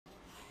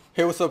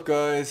Hey, what's up,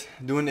 guys?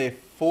 Doing a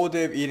full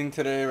day of eating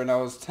today. Right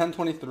now it's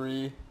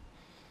 10:23,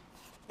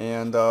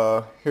 and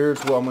here's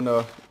what I'm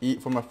gonna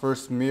eat for my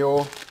first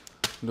meal.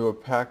 Do a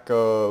pack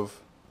of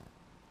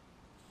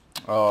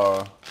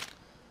uh,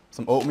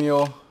 some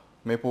oatmeal,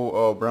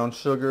 maple brown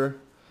sugar,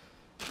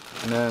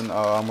 and then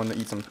I'm gonna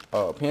eat some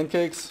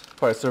pancakes.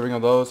 Probably a serving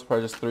of those.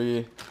 Probably just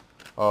three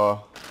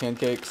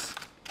pancakes,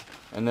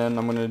 and then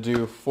I'm gonna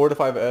do 4 to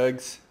 5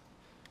 eggs.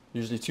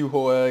 Usually 2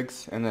 whole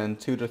eggs, and then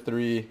 2 to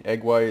 3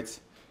 egg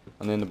whites,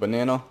 and then the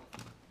banana.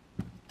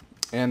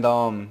 And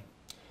I'm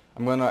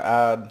gonna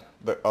add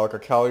like a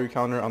calorie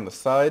counter on the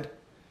side,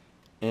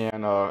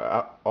 and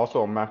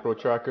also a macro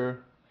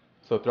tracker.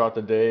 So throughout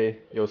the day,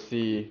 you'll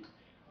see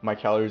my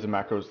calories and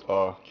macros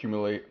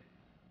accumulate.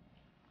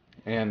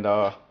 And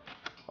I'll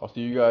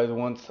see you guys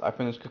once I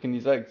finish cooking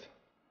these eggs.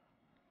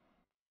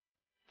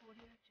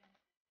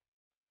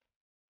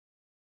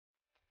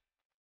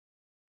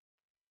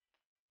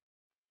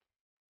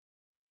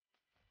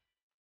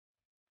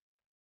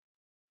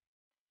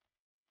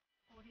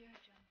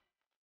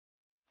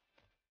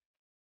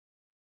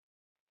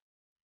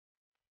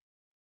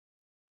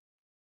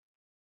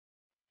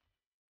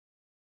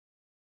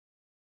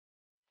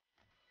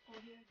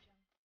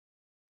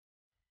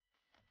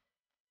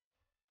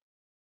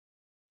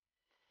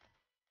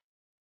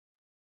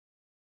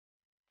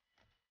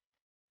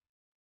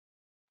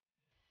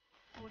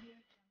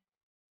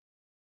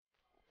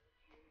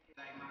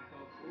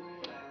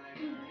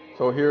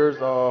 So here's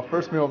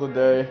first meal of the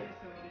day.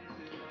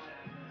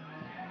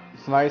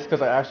 It's nice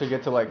because I actually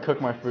get to like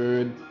cook my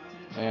food,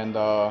 and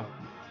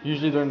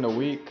usually during the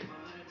week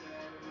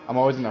I'm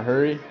always in a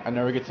hurry. I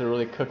never get to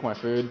really cook my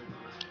food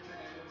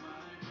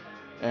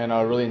and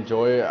really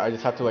enjoy it. I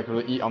just have to like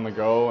really eat on the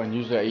go, and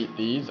usually I eat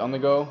these on the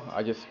go.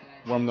 I just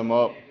warm them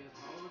up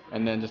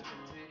and then just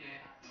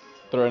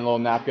throw in a little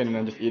napkin and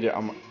then just eat it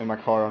in my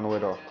car on the way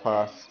to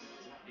class.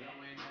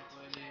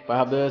 But I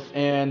have this,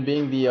 and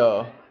being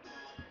the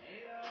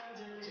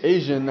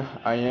Asian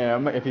I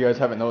am, if you guys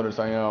haven't noticed,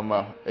 I am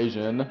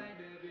Asian,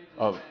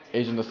 of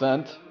Asian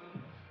descent.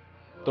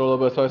 Throw a little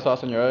bit of soy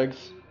sauce on your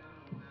eggs.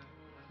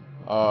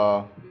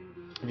 Uh,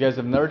 if you guys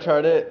have never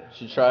tried it,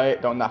 you should try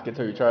it. Don't knock it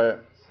till you try it.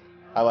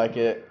 I like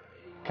it.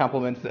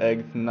 Complements the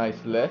eggs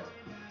nicely.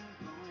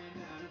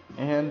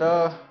 And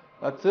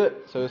that's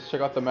it. So let's check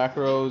out the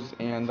macros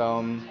and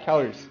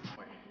calories.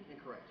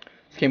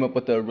 Just came up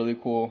with a really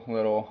cool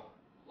little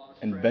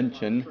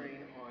invention.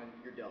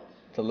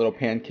 It's a little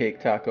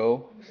pancake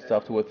taco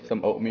stuffed with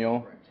some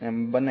oatmeal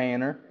and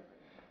banana.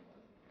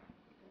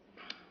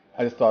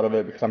 I just thought of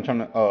it because I'm trying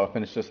to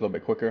finish this a little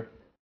bit quicker.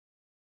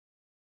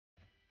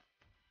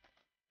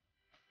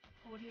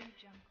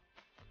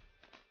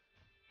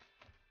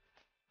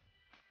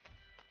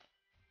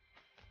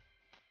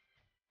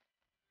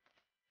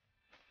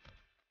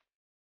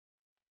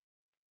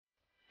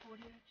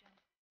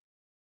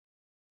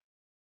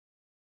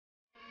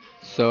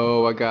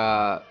 So I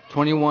got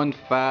 21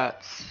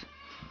 fats,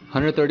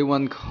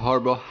 131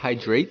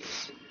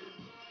 carbohydrates,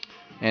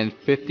 and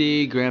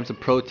 50 grams of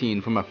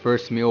protein for my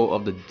first meal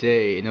of the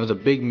day. And it was a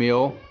big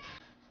meal.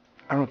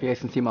 I don't know if you guys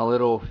can see my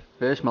little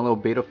fish, my little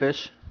betta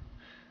fish.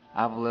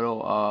 I have a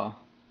little a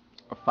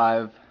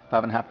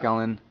 5.5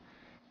 gallon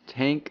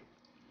tank.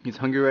 He's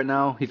hungry right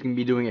now. He's gonna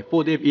be doing a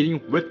full day of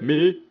eating with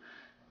me.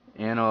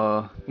 And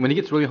when he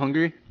gets really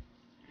hungry,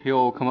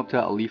 he'll come up to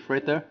that leaf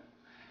right there.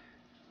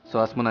 So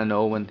that's when I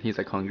know when he's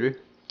like hungry.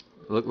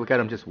 Look at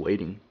him just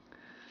waiting.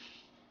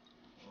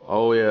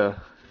 Oh yeah,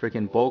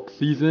 freaking bulk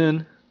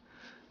season.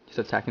 He's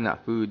attacking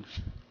that food.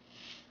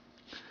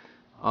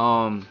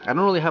 I don't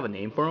really have a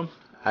name for him.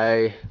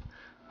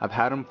 I've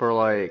had him for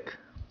like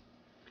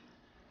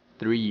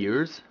 3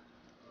 years,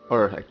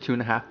 or like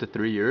 2.5 to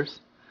 3 years.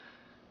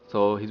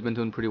 So he's been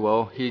doing pretty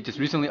well. He just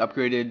recently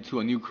upgraded to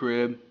a new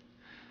crib.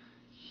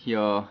 He's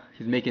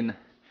making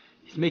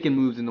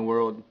moves in the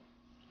world.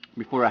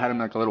 Before I had him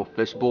like a little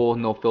fish bowl,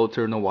 no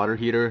filter, no water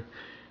heater.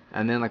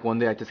 And then like one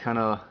day I just kind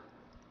of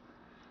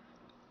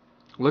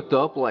looked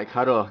up like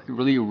how to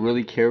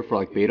really care for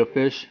like betta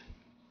fish.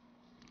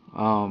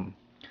 So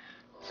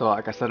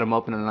like I set him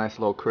up in a nice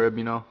little crib,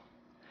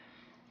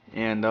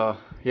 And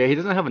yeah, he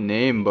doesn't have a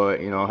name, but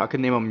I could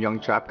name him Young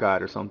Trap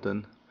God or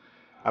something.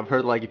 I've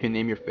heard like if you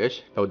name your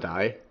fish, they'll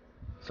die.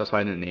 So that's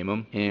why I didn't name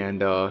him.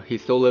 And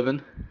he's still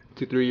living,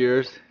 2-3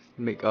 years.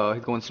 He's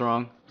going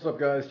strong. What's up,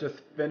 guys?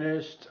 Just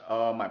finished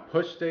my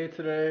push day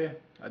today.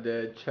 I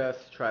did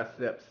chest,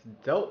 triceps,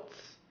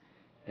 delts,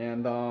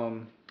 and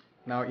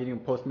now eating a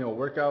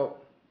post-workout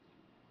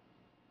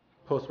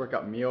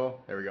meal.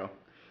 There we go.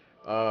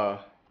 I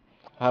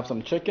have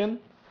some chicken,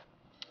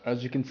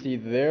 as you can see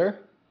there.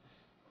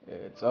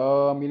 It's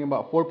I'm eating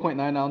about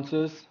 4.9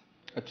 ounces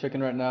of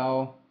chicken right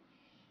now.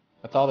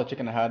 That's all the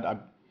chicken I had. I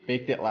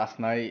baked it last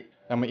night.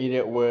 I'm gonna eat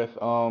it with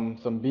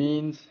some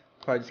beans.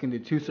 Probably just gonna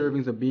do 2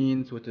 servings of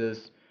beans, which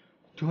is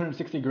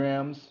 260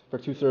 grams for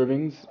 2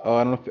 servings.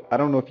 I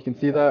don't know if you can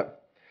see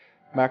that.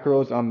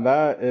 Macros on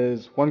that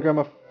is 1 gram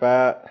of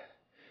fat,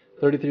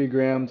 33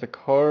 grams of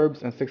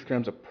carbs, and 6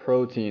 grams of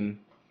protein.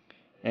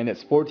 and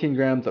it's 14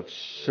 grams of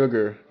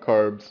sugar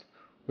carbs,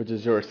 which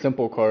is your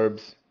simple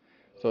carbs.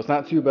 So it's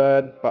not too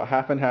bad, about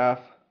half and half.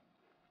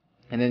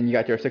 And then you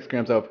got your 6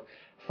 grams of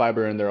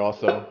fiber in there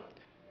also.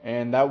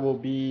 And that will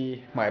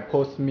be my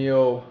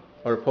post-meal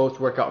or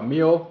post-workout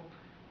meal.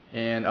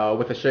 And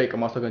with a shake,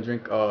 I'm also going to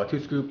drink 2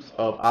 scoops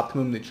of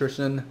Optimum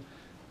Nutrition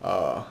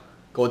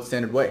Gold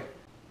Standard Whey.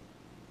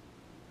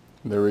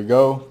 There we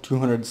go,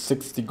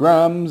 260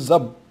 grams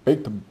of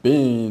baked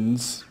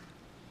beans.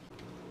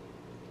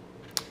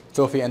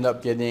 Sophie ended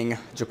up getting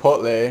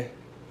Chipotle.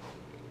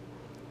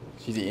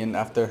 She's eating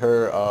after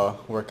her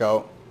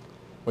workout.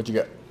 What'd you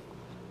get?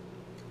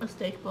 A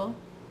steak bowl.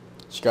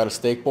 She got a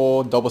steak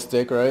bowl, double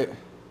steak, right?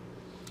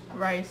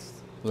 Rice.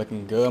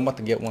 Looking good. I'm about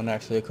to get one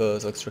actually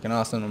because it looks freaking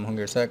awesome. I'm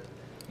hungry as heck.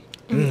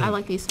 I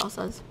like these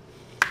salsas.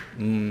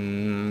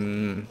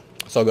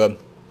 So good.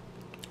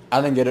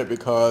 I didn't get it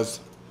because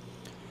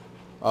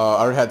I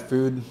already had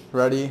food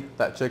ready.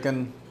 That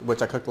chicken,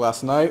 which I cooked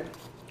last night.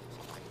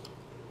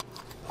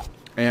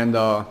 And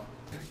you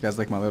guys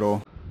like my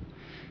little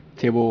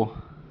table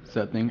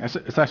set thing?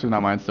 It's actually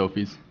not mine, it's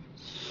Sophie's.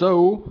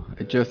 So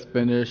I just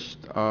finished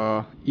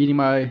eating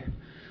my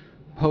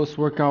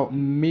post-workout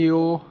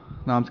meal.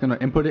 Now I'm just gonna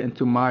input it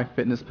into my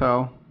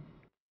MyFitnessPal.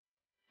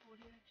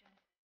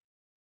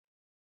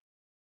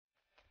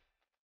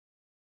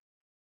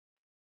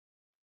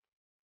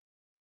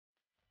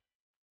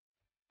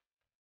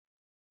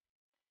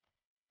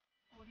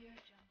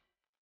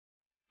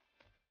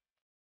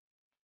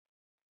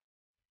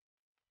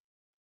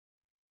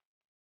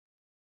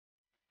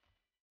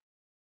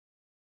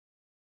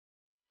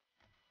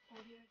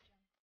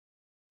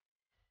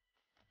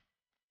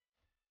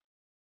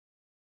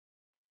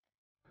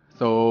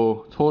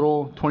 So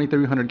total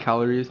 2,300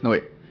 calories. No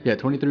wait, yeah,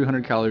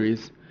 2,300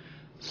 calories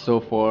so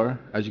far,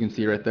 as you can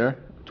see right there.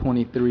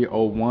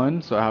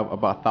 2,301. So I have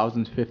about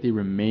 1,050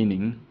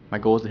 remaining. My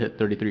goal is to hit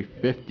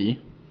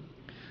 3,350.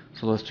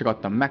 So let's check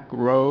out the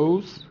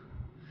macros.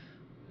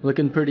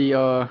 Looking pretty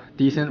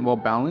decent, well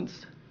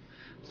balanced.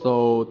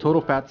 So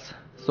total fats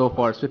so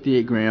far is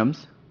 58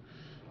 grams.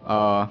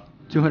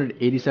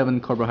 287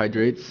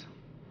 carbohydrates.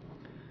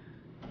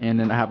 And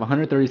then I have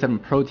 137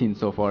 protein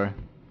so far.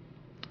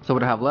 So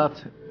what I have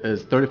left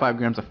is 35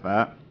 grams of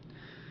fat,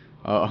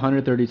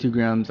 132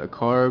 grams of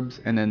carbs,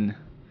 and then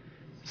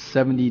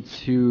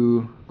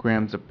 72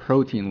 grams of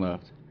protein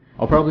left.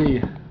 I'll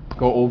probably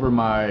go over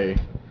my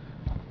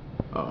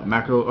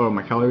macro or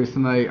my calories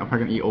tonight. I'm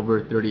probably gonna eat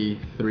over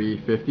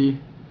 3,350,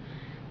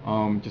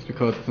 just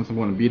because since I'm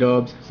going to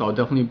B-dubs, so I'll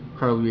definitely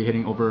probably be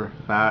hitting over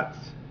fats,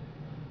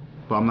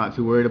 but I'm not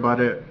too worried about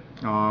it.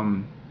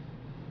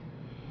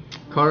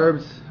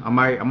 Carbs, I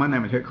might not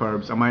even hit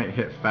carbs. I might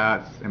hit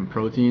fats and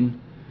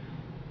protein.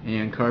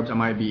 And carbs, I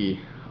might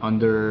be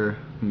under,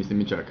 let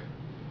me check.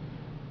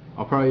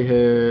 I'll probably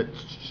hit,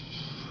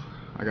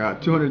 I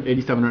got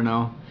 287 right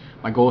now.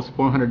 My goal is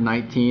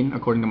 419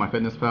 according to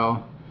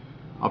MyFitnessPal.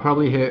 I'll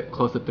probably hit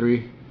close to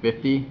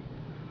 350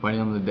 by the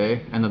end of the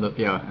day. End of the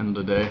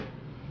day.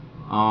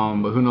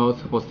 But who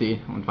knows? We'll see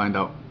and find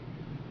out.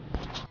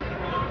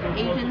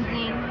 Asian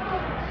zing.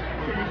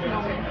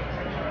 Traditional.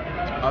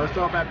 I was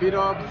still up at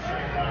B-dubs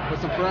with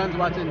some friends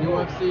watching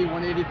UFC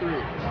 183.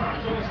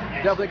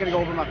 Definitely gonna go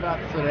over my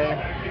fats today.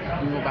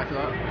 We can go back to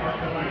that.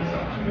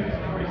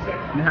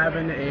 I'm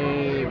having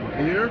a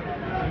beer.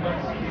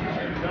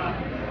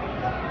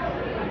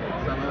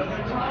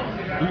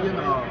 Eating,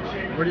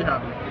 what are you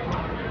having?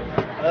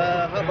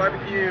 Hot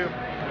barbecue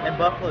and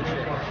buffalo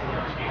chips.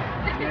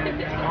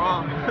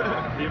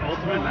 The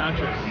ultimate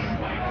mattress.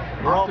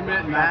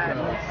 Ultimate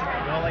mattress.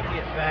 You don't like to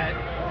get fat?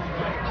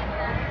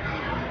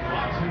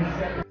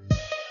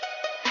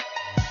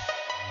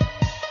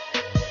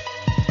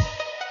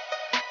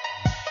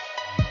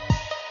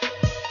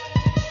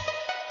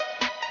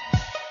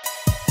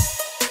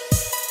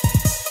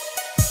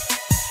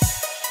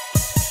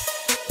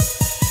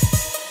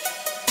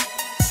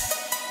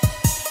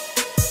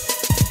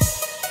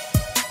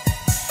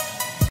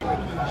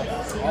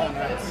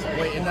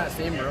 Wait, in that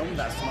same room,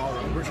 that small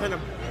room? We're trying to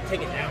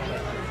take it down,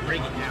 like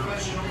break it down.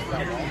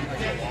 And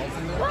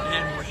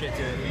add more shit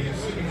to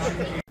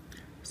it.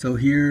 So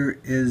here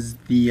is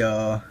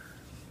the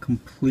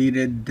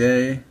completed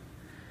day.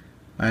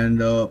 I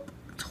ended up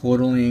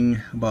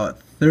totaling about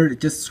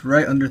just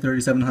right under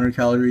 3,700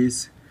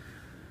 calories.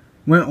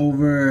 Went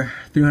over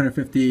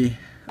 350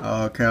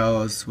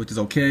 calories, which is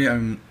okay. I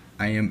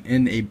am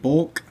in a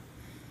bulk.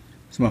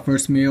 So my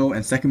first meal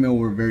and second meal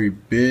were very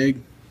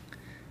big.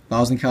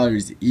 1,000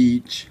 calories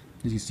each,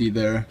 as you see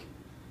there.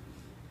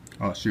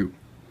 Oh shoot.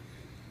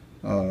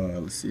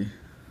 Let's see.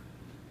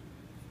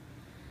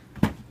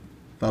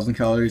 1,000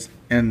 calories.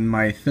 And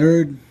my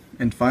third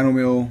and final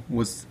meal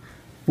was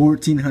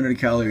 1,400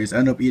 calories. I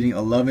ended up eating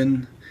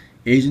 11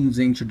 Asian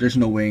Zing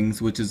traditional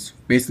wings, which is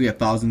basically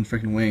 1,000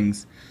 freaking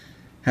wings.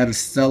 Had a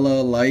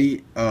Stella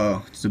Light,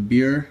 just a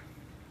beer,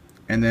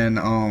 and then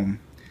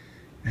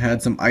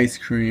had some ice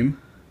cream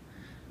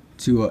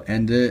to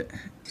end it.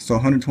 So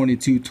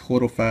 122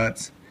 total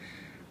fats,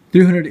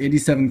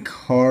 387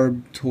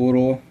 carb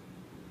total,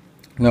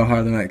 a little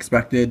higher than I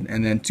expected,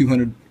 and then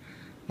 200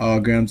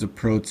 grams of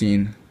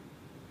protein.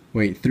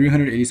 Wait,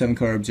 387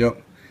 carbs,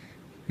 yep.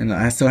 And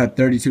I still had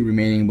 32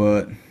 remaining,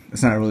 but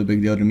it's not a really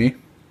big deal to me.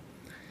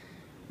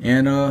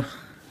 And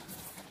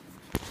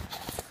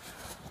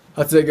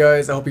that's it,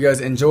 guys. I hope you guys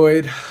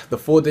enjoyed the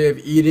full day of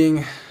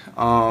eating.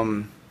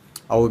 I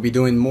will be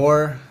doing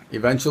more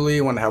eventually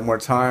when I have more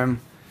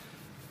time.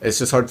 It's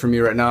just hard for me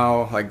right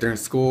now, like during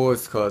school.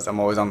 It's because I'm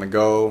always on the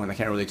go and I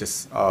can't really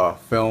just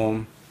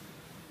film.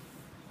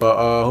 But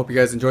I hope you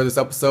guys enjoyed this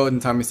episode,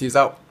 and Tommy C's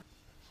out.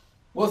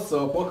 What's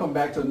up? Welcome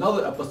back to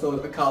another episode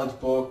of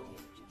CollegeBulk.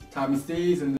 Tommy C's and